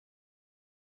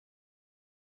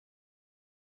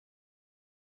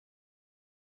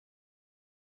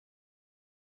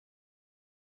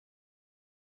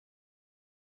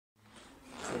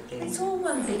something. It's all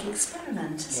one big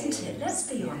experiment, isn't it?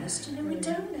 Let's be honest, you know, we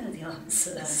don't know the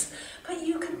answers, but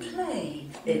you can play.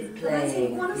 It's playing. And I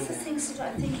think one of the things that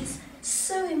I think is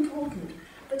so important,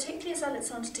 particularly as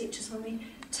Alexander teaches, when we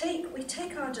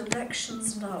take our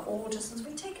directions and our orders, and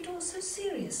we take it all so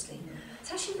seriously.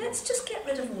 So actually, let's just get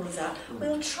rid of all of that.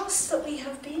 We'll trust that we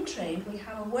have been trained, we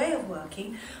have a way of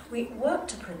working, we work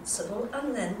to principle,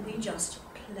 and then we just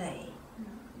play.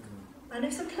 And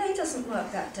if the play doesn't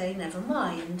work that day, never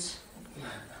mind.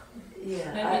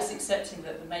 Yeah. Nobody's accepting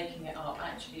that the making it up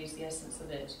actually is the essence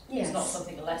of it. Yes. It's not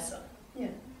something lesser. Yeah.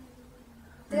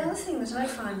 The other thing that I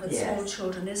find with small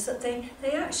children is that they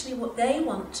actually they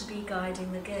want to be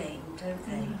guiding the game, don't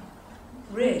they?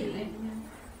 Really.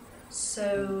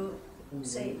 So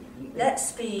say,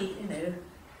 let's be, you know,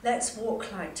 let's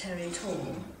walk like Terry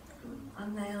Tall,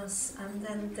 and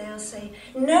then they'll say,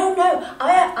 no,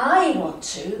 I want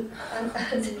to,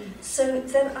 and so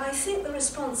then I think the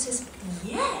response is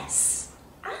yes,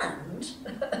 and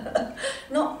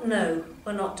not no,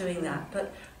 we're not doing that,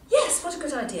 but yes, what a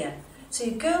good idea. So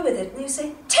you go with it and you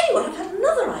say, tell you what, I've had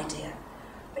another idea,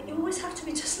 but you always have to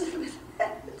be just a little bit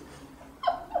ahead.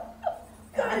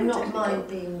 And not mind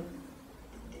being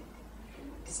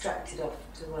distracted off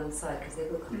to one side, because they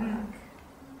will come back.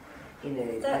 You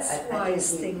know, That's I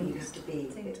wise think thing you have to be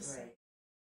a bit brave.